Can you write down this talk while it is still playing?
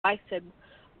I said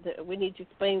that we need to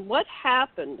explain what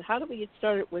happened. How did we get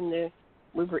started when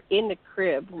we were in the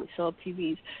crib when we saw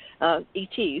TVs,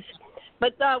 ETs?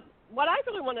 But what I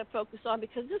really want to focus on,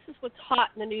 because this is what's hot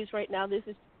in the news right now. This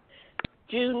is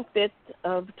June 5th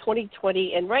of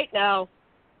 2020, and right now,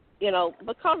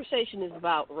 the conversation is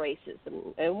about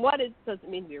racism and what it doesn't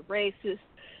mean to be racist.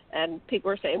 And people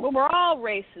are saying, well, we're all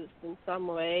racist in some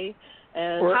way.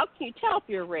 And how can you tell if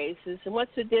you're racist? And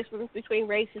what's the difference between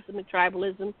racism and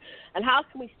tribalism? And how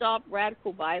can we stop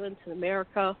radical violence in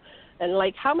America? And,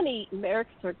 how many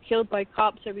Americans are killed by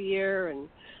cops every year? And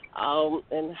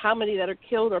how many that are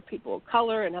killed are people of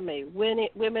color? And how many women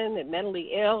and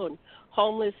mentally ill and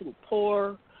homeless and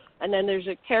poor? And then there's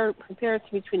a comparison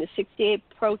between the 68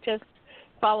 protests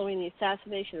following the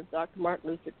assassination of Dr.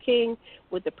 Martin Luther King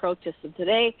with the protests of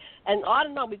today. And on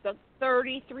and on, we've got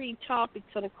 33 topics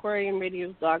on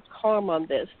aquariumradio.com on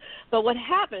this. But what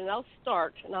happened, I'll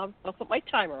start, and I'll put my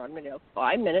timer on,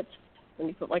 5 minutes. Let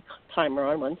me put my timer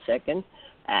on 1 second.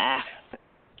 All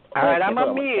right, I'm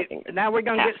on mute. Now we're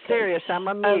going to get serious. I'm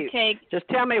on mute. Okay. Just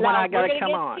tell me when I got to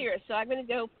come on. Serious, so I'm going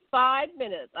to go 5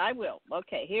 minutes. I will.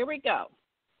 Okay, here we go.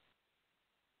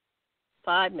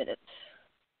 5 minutes.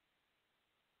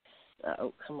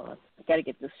 Oh, come on. I got to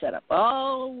get this set up.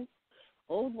 Oh,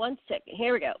 hold 1 second.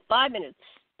 Here we go. 5 minutes.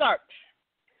 Start.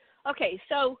 Okay,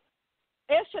 so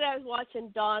yesterday I was watching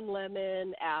Don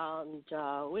Lemon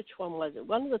and which one was it?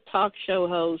 One of the talk show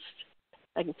hosts.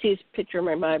 I can see his picture in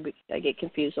my mind, but I get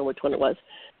confused on which one it was.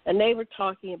 And they were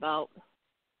talking about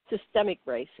systemic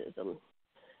racism.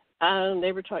 And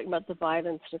they were talking about the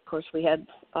violence. And, of course, we had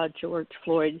George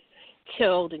Floyd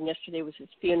killed, and yesterday was his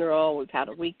funeral. We've had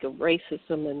a week of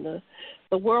racism, and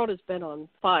the world has been on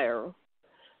fire.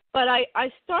 But I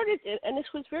started, and this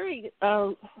was very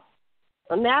a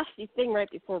nasty thing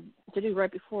to do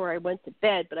right before I went to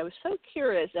bed, but I was so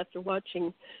curious after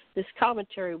watching this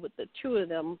commentary with the two of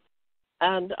them,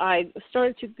 and I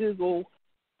started to Google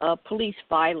police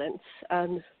violence,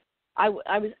 and I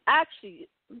was actually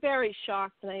very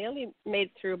shocked, and I only made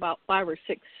it through about 5 or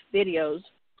 6 videos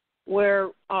where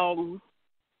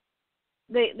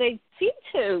they seem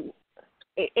to,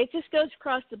 it just goes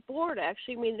across the board,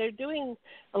 actually. I mean, they're doing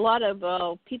a lot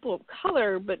of people of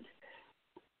color, but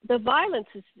the violence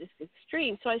is just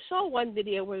extreme. So I saw one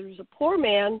video where there was a poor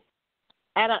man,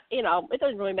 and, it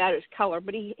doesn't really matter his color,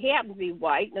 but he happened to be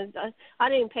white, and I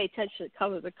didn't pay attention to the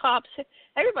color of the cops.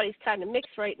 Everybody's kind of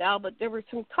mixed right now, but there were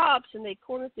some cops, and they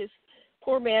cornered this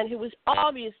poor man who was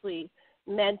obviously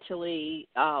mentally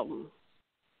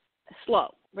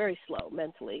slow, very slow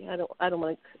mentally. I don't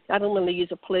want to use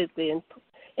a politically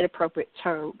inappropriate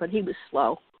term, but he was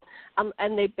slow.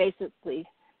 And they basically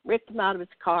ripped him out of his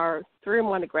car, threw him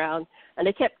on the ground, and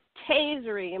they kept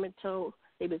tasering him until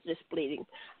he was just bleeding.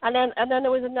 And then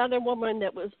there was another woman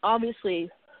that was obviously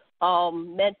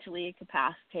mentally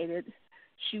incapacitated.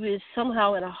 She was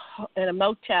somehow in a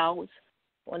motel with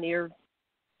one of your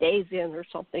days in or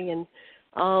something, and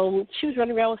she was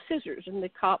running around with scissors, and the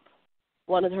cop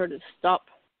wanted her to stop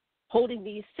holding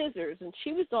these scissors, and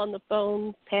she was on the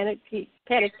phone, panic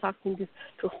talking to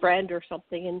a friend or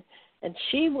something, and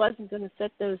she wasn't going to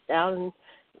set those down,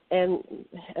 and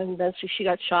then so she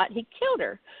got shot, and he killed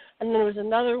her. And then there was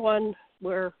another one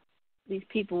where these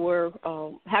people were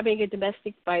having a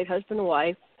domestic fight, husband and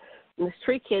wife, and there's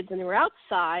 3 kids, and they were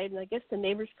outside, and I guess the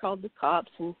neighbors called the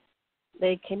cops, and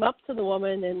they came up to the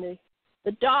woman, and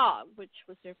the dog, which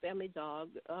was their family dog,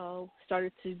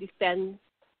 started to defend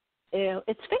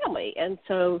its family. And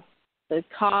so the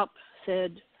cop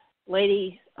said,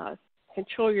 lady,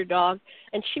 control your dog.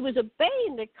 And she was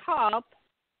obeying the cop,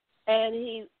 and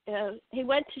he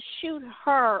went to shoot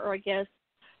her, or I guess,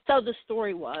 so the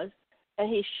story was.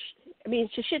 And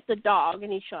she shot the dog,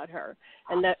 and he shot her,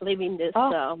 and that leaving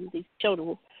these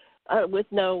children with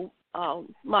no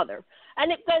mother.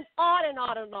 And it went on and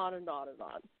on and on and on and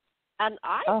on. And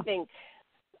I think,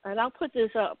 and I'll put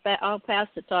this up, I'll pass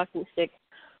the talking stick.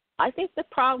 I think the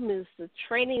problem is the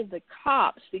training of the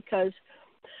cops, because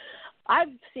I've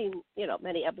seen,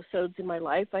 many episodes in my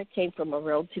life. I came from a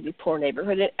relatively poor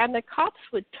neighborhood, and the cops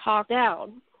would talk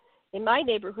down. In my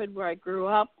neighborhood where I grew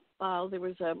up, there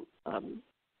was a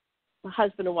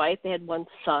husband and wife. They had one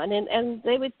son, and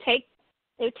they would take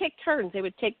turns. They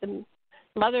would take the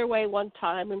mother away one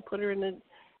time and put her in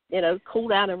cool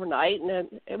down overnight, and then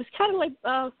it was kind of like,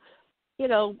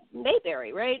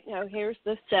 Mayberry, right? Here's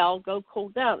the cell, go cool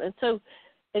down. And so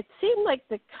it seemed like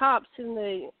the cops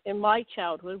in my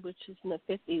childhood, which is in the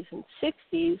 50s and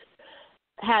 60s,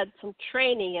 had some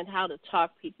training in how to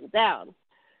talk people down.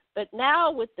 But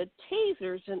now with the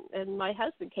tasers, and my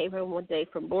husband came home one day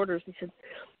from Borders. He said,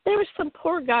 there was some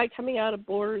poor guy coming out of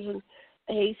Borders, and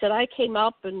he said, I came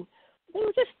up, and they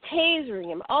were just tasering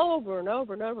him over and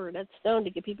over and over, and that's known to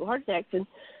give people heart attacks.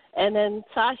 And then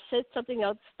Sash said something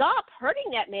else, stop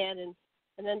hurting that man.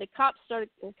 And then the cops started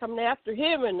coming after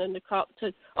him, and then the cop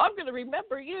said, I'm going to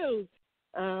remember you.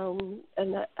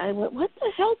 And I went, what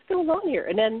the hell's going on here?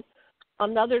 And then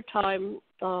another time,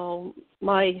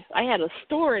 I had a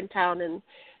store in town, and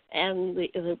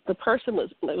the person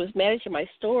that was managing my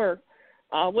store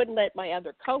wouldn't let my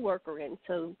other coworker in,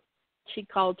 so she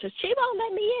called, said, she won't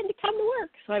let me in to come to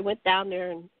work. So I went down there,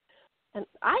 and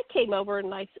I came over,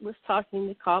 and I was talking to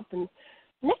the cop, and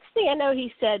next thing I know,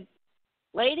 he said,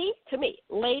 lady,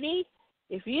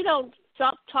 if you don't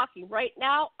stop talking right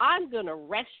now, I'm going to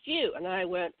arrest you. And I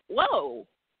went, whoa.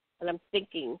 And I'm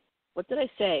thinking, what did I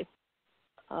say?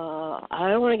 I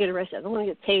don't want to get arrested. I don't want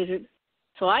to get tasered.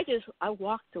 So I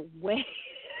walked away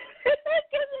because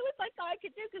it was like all I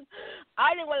could do, because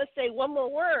I didn't want to say one more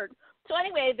word. So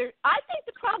anyway, I think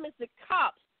the problem is the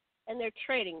cops and their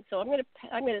training. So I'm going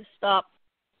to stop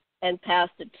and pass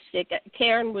the stick.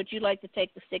 Karen, would you like to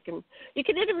take the stick? And you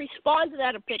can either respond to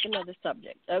that or pick another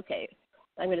subject. Okay,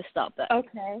 I'm going to stop that.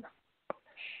 Okay.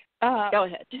 Go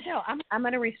ahead. No, I'm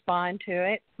going to respond to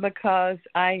it because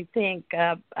I think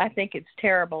it's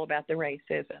terrible about the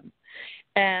racism,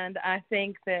 and I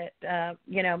think that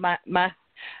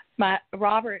my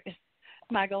Robert,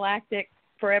 my galactic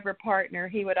forever partner,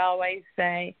 he would always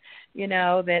say,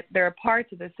 that there are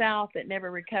parts of the South that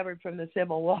never recovered from the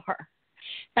Civil War.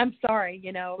 I'm sorry,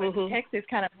 Mm-hmm. Texas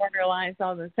kind of borderlines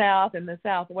on the South and the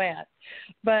Southwest,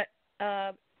 but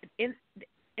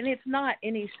and it's not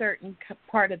any certain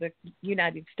part of the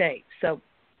United States. So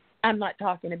I'm not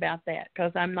talking about that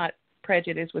because I'm not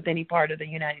prejudiced with any part of the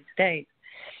United States.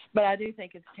 But I do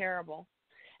think it's terrible.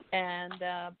 And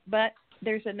but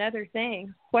there's another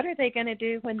thing. What are they going to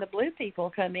do when the blue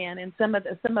people come in and some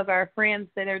of our friends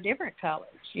that are different colors?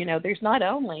 There's not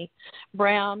only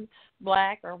brown,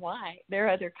 black, or white. There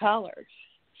are other colors.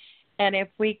 And if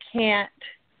we can't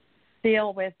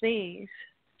deal with these,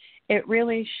 it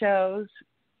really shows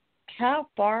how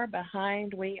far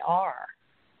behind we are.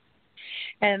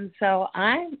 And so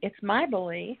it's my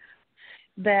belief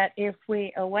that if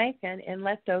we awaken and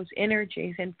let those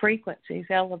energies and frequencies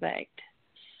elevate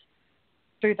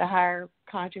through the higher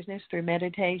consciousness, through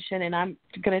meditation, and I'm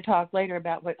going to talk later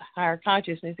about what higher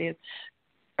consciousness is,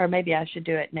 or maybe I should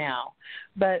do it now.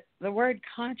 But the word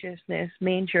consciousness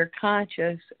means you're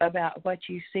conscious about what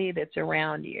you see that's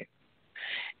around you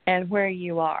and where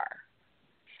you are.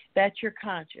 That's your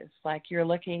conscious, like you're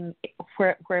looking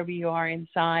wherever you are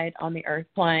inside on the earth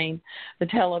plane, the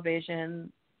television,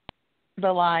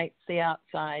 the lights, the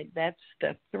outside. That's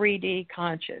the 3D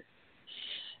conscious.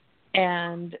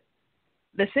 And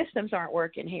the systems aren't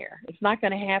working here. It's not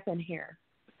going to happen here.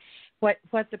 What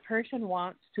the person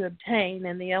wants to obtain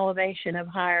in the elevation of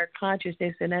higher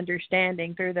consciousness and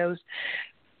understanding through those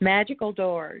magical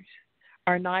doors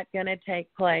are not going to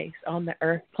take place on the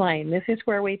earth plane. This is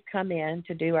where we've come in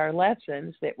to do our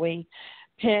lessons that we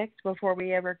picked before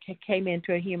we ever came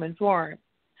into a human form.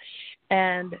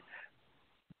 And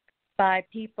by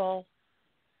people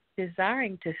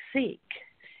desiring to seek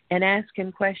and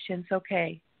asking questions,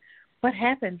 okay, what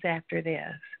happens after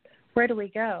this? Where do we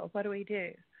go? What do we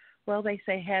do? Well, they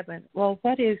say heaven. Well,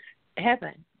 what is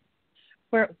heaven?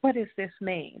 What does this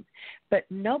mean? But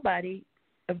nobody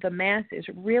of the masses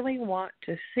really want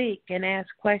to seek and ask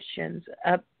questions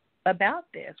about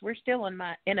this. We're still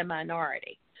in a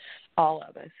minority, all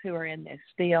of us who are in this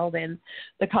field and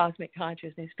the cosmic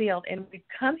consciousness field. And we've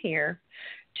come here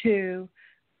to,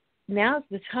 now's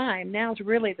the time, now's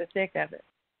really the thick of it,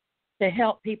 to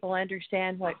help people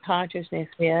understand what consciousness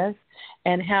is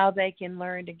and how they can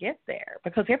learn to get there,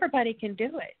 because everybody can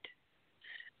do it.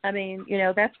 I mean,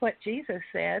 that's what Jesus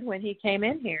said when he came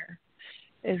in here,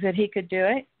 is that he could do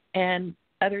it and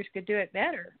others could do it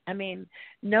better. I mean,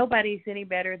 nobody's any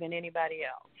better than anybody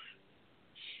else.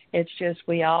 It's just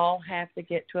we all have to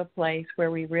get to a place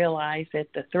where we realize that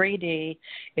the 3D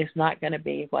is not going to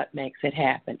be what makes it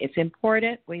happen. It's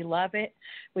important. We love it.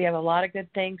 We have a lot of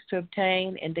good things to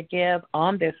obtain and to give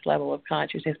on this level of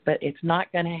consciousness, but it's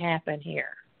not going to happen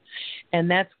here. And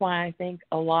that's why I think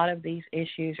a lot of these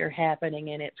issues are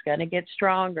happening, and it's going to get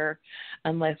stronger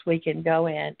unless we can go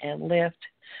in and lift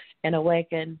and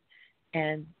awaken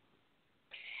and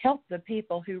help the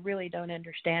people who really don't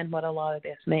understand what a lot of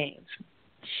this means.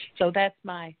 So that's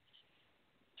my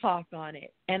talk on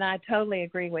it. And I totally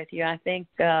agree with you. I think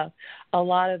a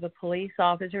lot of the police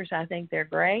officers, I think they're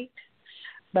great.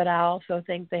 but I also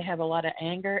think they have a lot of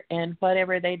anger, and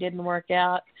whatever they didn't work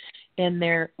out in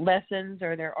their lessons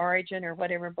or their origin or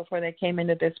whatever before they came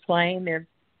into this plane,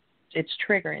 it's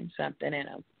triggering something in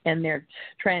them, and they're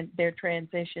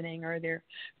transitioning or they're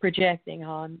projecting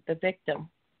on the victim.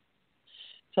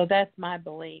 So that's my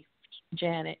belief,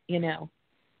 Janet.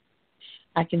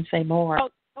 I can say more. Oh,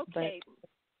 okay.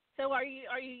 So are you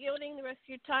yielding the rest of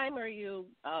your time, or you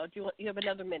you have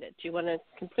another minute? Do you want to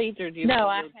complete, or do you want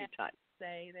to yield your time? To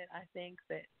say that I think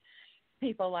that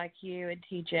people like you and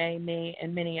TJ, me,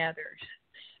 and many others,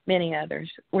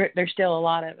 there's still a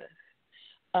lot of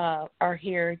us, are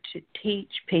here to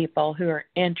teach people who are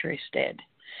interested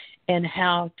in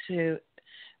how to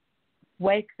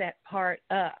wake that part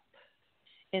up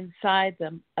inside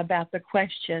them about the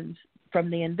questions from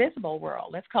the invisible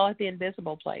world. Let's call it the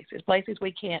invisible places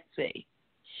we can't see.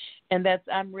 And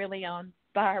I'm really on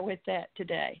fire with that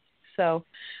today. So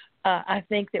I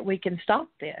think that we can stop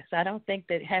this. I don't think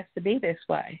that it has to be this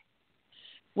way.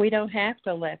 We don't have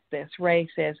to let this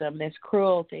racism, this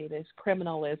cruelty, this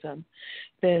criminalism,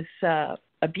 this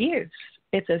abuse.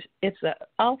 It's the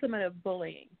ultimate of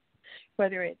bullying,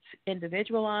 whether it's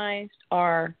individualized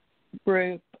or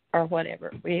group or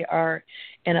whatever. We are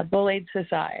in a bullied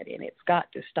society, and it's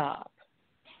got to stop.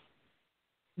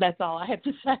 That's all I have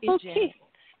to say, okay. Jen.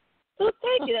 Well,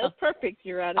 thank you. That was perfect.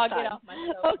 You're out of time. I'll get off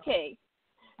my soapbox. Okay.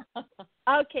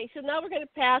 Okay, so now we're going to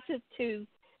pass it to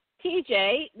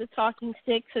TJ, the talking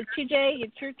stick. So, TJ,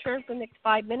 it's your turn for the next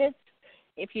 5 minutes.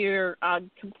 If you're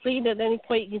complete at any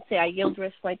point, you can say, I yield the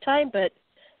rest of my time, but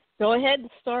go ahead and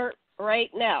start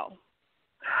right now.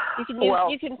 You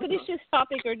can finish this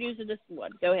topic or use this one.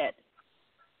 Go ahead.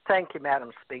 Thank you,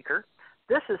 Madam Speaker.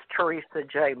 This is Theresa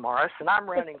J Morris, and I'm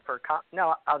running for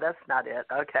that's not it.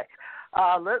 Okay.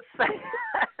 Let's see.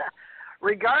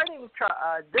 Regarding,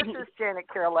 this is Janet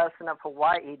Kira Lessin of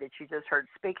Hawaii that you just heard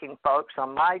speaking, folks,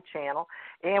 on my channel.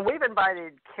 And we've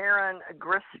invited Karen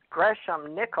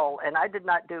Gresham Nickell, and I did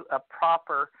not do a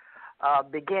proper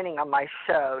beginning on my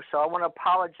show, so I want to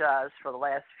apologize for the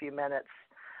last few minutes.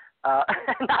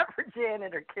 Not for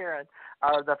Janet or Karen,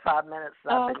 or the 5 minutes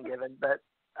I've been given, but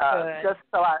just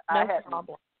so I had.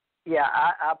 Yeah,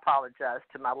 I apologize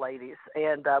to my ladies,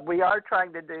 and we are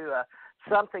trying to do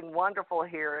something wonderful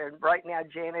here. And right now,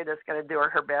 Janet is going to do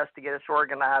her best to get us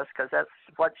organized because that's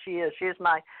what she is. She is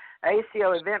my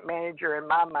ACO event manager in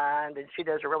my mind, and she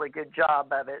does a really good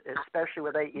job of it, especially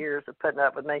with 8 years of putting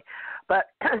up with me.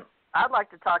 But I'd like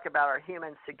to talk about our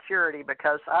human security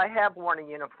because I have worn a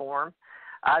uniform.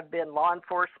 I've been law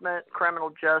enforcement,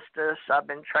 criminal justice. I've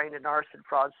been trained in arson,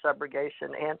 fraud,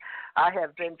 subrogation, and I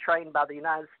have been trained by the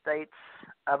United States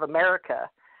of America.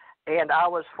 And I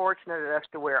was fortunate enough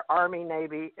to wear Army,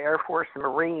 Navy, Air Force, and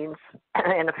Marines,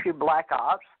 and a few Black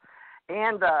Ops,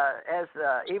 and as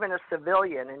even a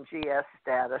civilian in GS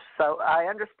status. So I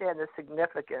understand the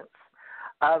significance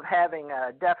of having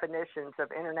definitions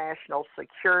of international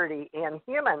security and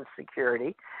human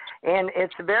security, and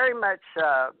it's very much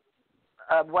a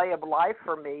way of life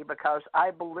for me because I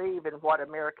believe in what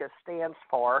America stands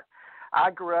for. I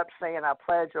grew up saying I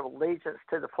pledge allegiance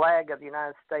to the flag of the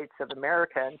United States of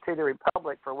America and to the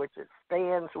republic for which it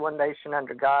stands, one nation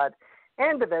under God,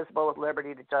 indivisible with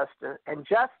liberty to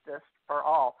justice for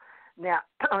all. Now,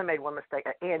 I made one mistake,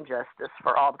 and justice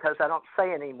for all, because I don't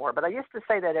say it anymore. But I used to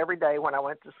say that every day when I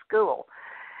went to school.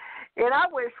 And I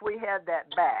wish we had that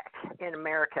back in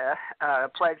America,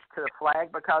 pledged to the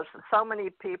flag, because so many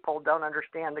people don't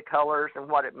understand the colors and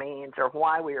what it means or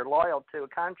why we are loyal to a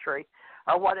country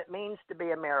or what it means to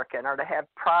be American or to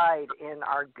have pride in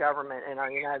our government in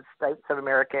our United States of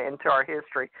America and to our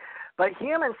history. But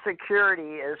human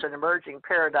security is an emerging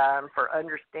paradigm for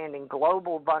understanding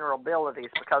global vulnerabilities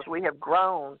because we have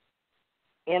grown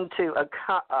into a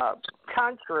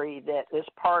country that is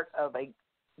part of a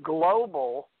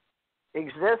global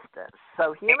existence.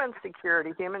 So human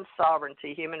security, human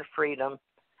sovereignty, human freedom.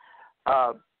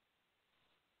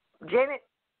 Janet,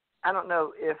 I don't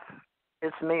know if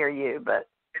it's me or you, but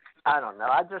I don't know.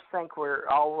 I just think we're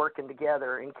all working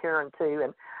together, and Karen too.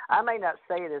 And I may not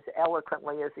say it as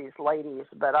eloquently as these ladies,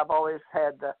 but I've always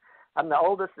had I'm the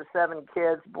oldest of 7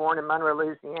 kids, born in Monroe,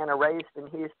 Louisiana, raised in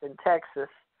Houston, Texas.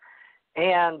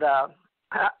 And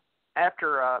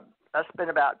after I spent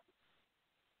about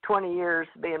 20 years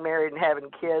being married and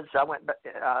having kids, I went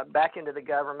back into the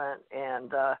government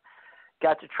and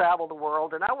got to travel the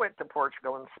world. And I went to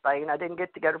Portugal and Spain. I didn't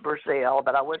get to go to Brazil,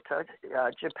 but I went to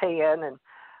Japan and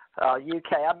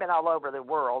UK. I've been all over the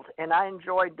world, and I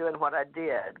enjoyed doing what I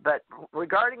did. But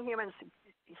regarding humans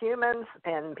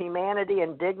and humanity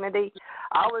and dignity,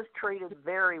 I was treated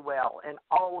very well in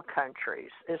all countries,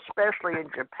 especially in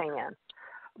Japan.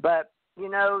 But, you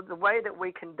know, the way that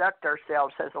we conduct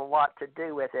ourselves has a lot to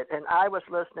do with it. And I was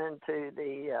listening to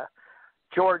the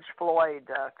George Floyd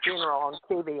funeral on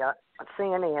TV,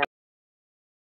 CNN.